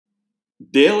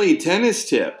Daily Tennis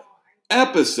Tip,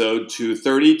 Episode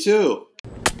 232.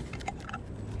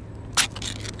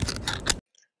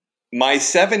 My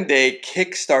 7-day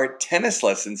Kickstart tennis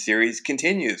lesson series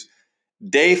continues.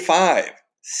 Day 5,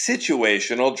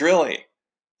 Situational Drilling.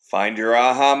 Find your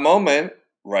aha moment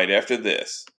right after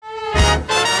this. Do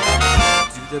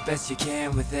the best you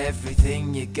can with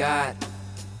everything you got.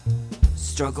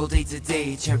 Struggle day to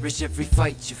day, cherish every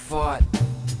fight you fought.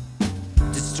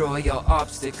 Destroy your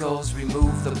obstacles,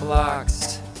 remove the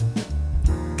blocks.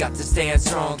 Got to stand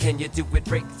strong, can you do it?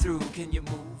 Break through, can you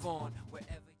move on?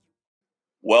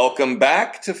 Welcome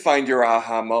back to Find Your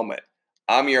Aha Moment.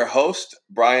 I'm your host,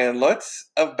 Brian Lutz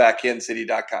of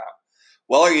BackhandCity.com.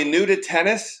 Well, are you new to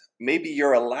tennis? Maybe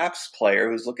you're a lapsed player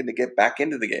who's looking to get back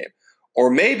into the game. Or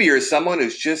maybe you're someone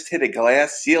who's just hit a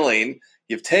glass ceiling,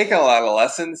 you've taken a lot of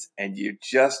lessons, and you're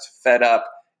just fed up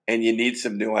and you need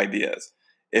some new ideas.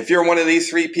 If you're one of these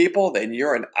three people, then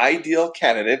you're an ideal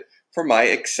candidate for my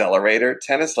Accelerator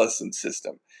tennis lesson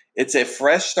system. It's a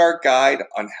fresh start guide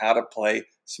on how to play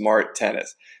smart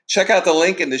tennis. Check out the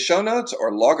link in the show notes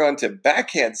or log on to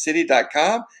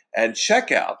BackhandCity.com and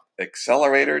check out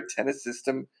Accelerator Tennis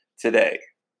System today.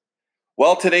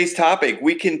 Well, today's topic,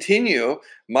 we continue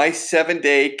my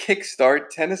 7-day Kickstart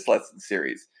tennis lesson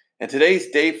series. And today's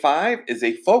day 5 is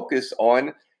a focus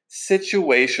on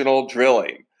situational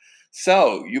drilling.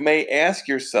 So you may ask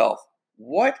yourself,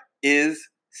 what is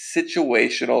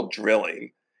situational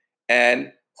drilling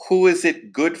and who is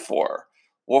it good for?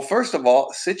 Well, first of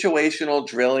all, situational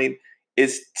drilling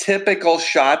is typical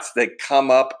shots that come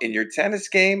up in your tennis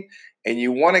game, and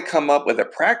you want to come up with a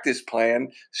practice plan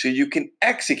so you can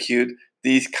execute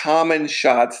these common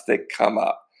shots that come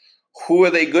up. Who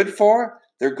are they good for?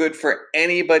 They're good for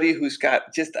anybody who's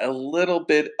got just a little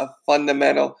bit of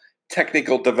fundamental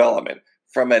technical development,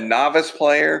 from a novice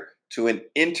player to an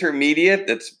intermediate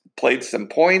that's played some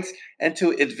points, and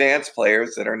to advanced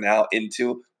players that are now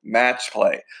into match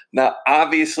play. Now,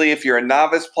 obviously, if you're a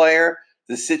novice player,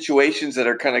 the situations that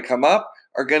are going to come up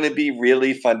are going to be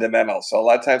really fundamental. So a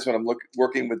lot of times when I'm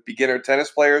working with beginner tennis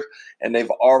players and they've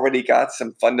already got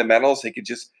some fundamentals, they could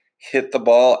just hit the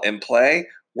ball and play.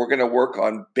 We're going to work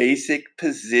on basic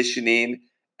positioning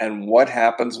and what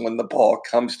happens when the ball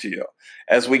comes to you.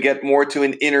 As we get more to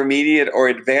an intermediate or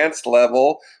advanced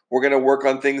level, we're going to work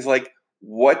on things like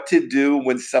what to do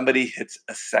when somebody hits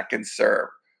a second serve.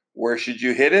 Where should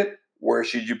you hit it? Where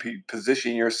should you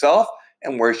position yourself?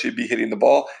 And where should you be hitting the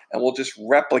ball? And we'll just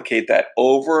replicate that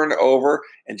over and over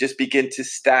and just begin to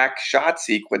stack shot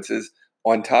sequences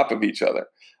on top of each other.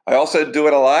 I also do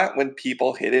it a lot when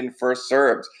people hit in first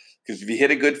serves. Because if you hit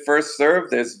a good first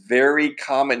serve, there's very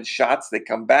common shots that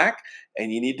come back,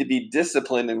 and you need to be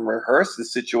disciplined and rehearse the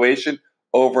situation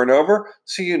over and over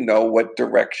so you know what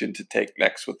direction to take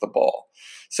next with the ball.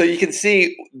 So you can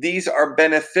see these are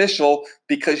beneficial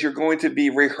because you're going to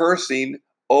be rehearsing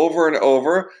over and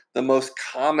over the most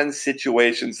common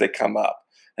situations that come up.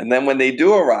 And then when they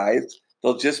do arise,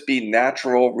 they'll just be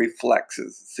natural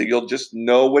reflexes. So you'll just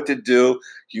know what to do.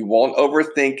 You won't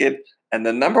overthink it. And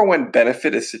the number one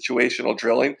benefit of situational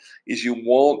drilling is you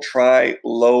won't try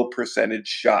low percentage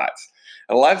shots.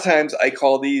 And a lot of times I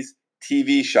call these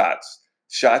TV shots.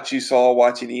 Shots you saw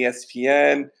watching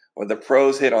ESPN or the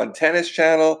pros hit on Tennis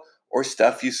Channel or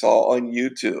stuff you saw on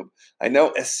YouTube. I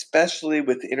know especially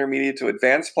with intermediate to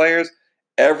advanced players,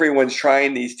 everyone's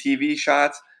trying these TV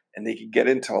shots and they can get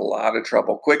into a lot of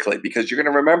trouble quickly because you're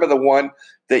going to remember the one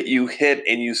that you hit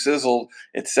and you sizzled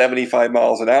at 75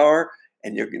 miles an hour,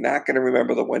 and you're not going to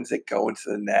remember the ones that go into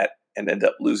the net and end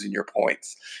up losing your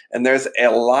points. And there's a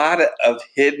lot of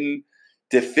hidden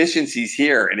deficiencies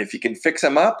here. And if you can fix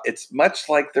them up, it's much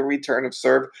like the return of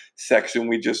serve section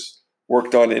we just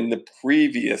worked on in the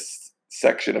previous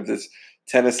section of this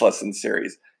tennis lesson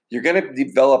series. You're going to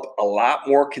develop a lot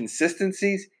more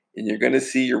consistencies, and you're going to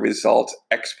see your results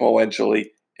exponentially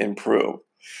improve.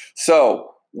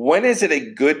 So, when is it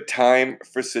a good time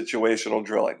for situational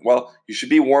drilling? Well, you should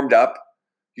be warmed up.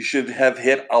 You should have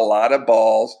hit a lot of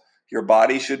balls. Your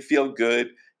body should feel good.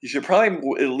 You should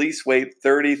probably at least wait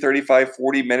 30, 35,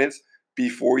 40 minutes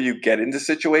before you get into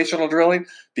situational drilling.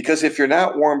 Because if you're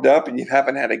not warmed up and you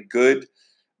haven't had a good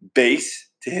base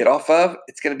to hit off of,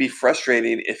 it's going to be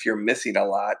frustrating if you're missing a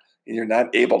lot and you're not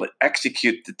able to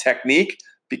execute the technique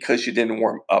because you didn't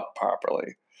warm up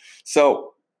properly.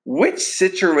 So, which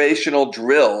situational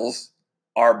drills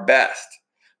are best?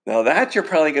 Now that you're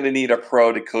probably going to need a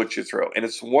pro to coach you through. And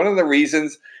it's one of the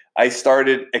reasons I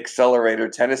started Accelerator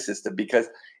Tennis System, because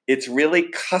it's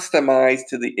really customized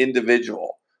to the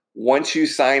individual. Once you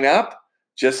sign up,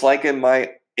 just like in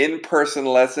my in-person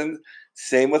lessons,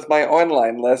 same with my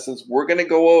online lessons, we're going to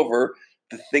go over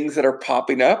the things that are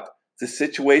popping up, the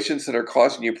situations that are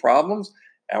causing you problems,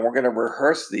 and we're going to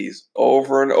rehearse these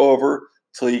over and over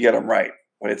till you get them right.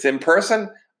 When it's in person,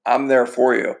 I'm there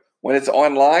for you. When it's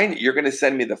online, you're going to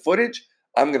send me the footage.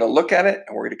 I'm going to look at it,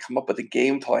 and we're going to come up with a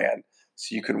game plan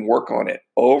so you can work on it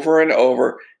over and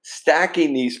over,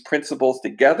 stacking these principles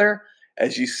together.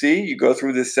 As you see, you go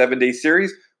through this 7-day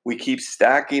series, we keep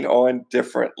stacking on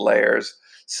different layers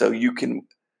so you can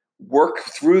work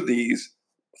through these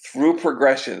through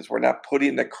progressions. We're not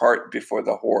putting the cart before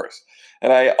the horse.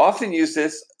 And I often use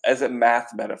this as a math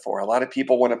metaphor. A lot of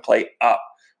people want to play up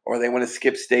or they want to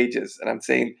skip stages. And I'm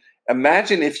saying,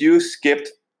 imagine if you skipped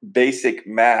basic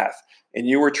math and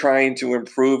you were trying to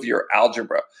improve your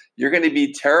algebra. You're going to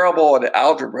be terrible at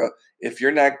algebra if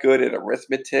you're not good at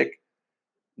arithmetic,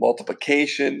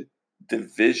 multiplication,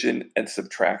 division, and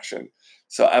subtraction.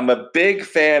 So I'm a big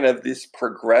fan of this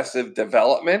progressive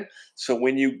development. So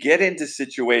when you get into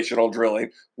situational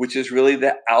drilling, which is really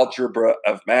the algebra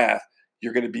of math,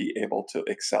 you're going to be able to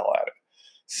excel at it.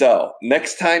 So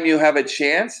next time you have a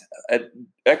chance at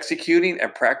executing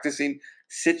and practicing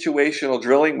situational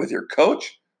drilling with your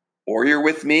coach, or you're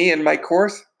with me in my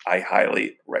course, I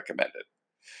highly recommend it.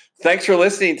 Thanks for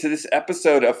listening to this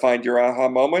episode of Find Your Aha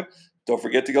Moment. Don't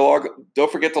forget to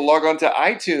log on to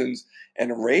iTunes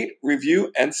and rate,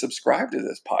 review, and subscribe to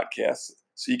this podcast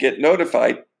so you get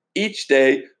notified each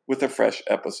day with a fresh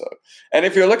episode. And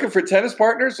if you're looking for tennis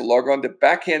partners, log on to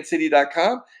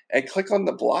backhandcity.com and click on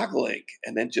the blog link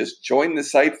and then just join the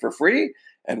site for free.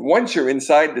 And once you're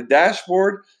inside the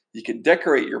dashboard, you can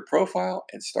decorate your profile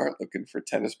and start looking for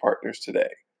tennis partners today.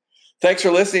 Thanks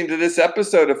for listening to this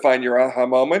episode of Find Your Aha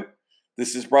Moment.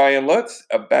 This is Brian Lutz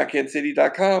of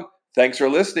backhandcity.com. Thanks for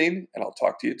listening, and I'll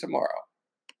talk to you tomorrow.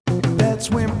 That's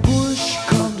when push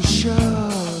comes to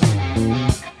shove.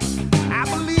 I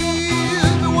believe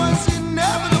it was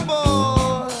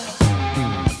inevitable.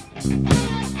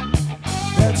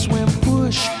 That's when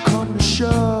push comes to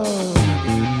shove.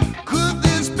 Could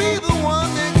this be the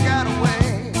one that got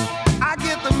away? I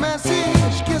get the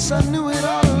message, guess I knew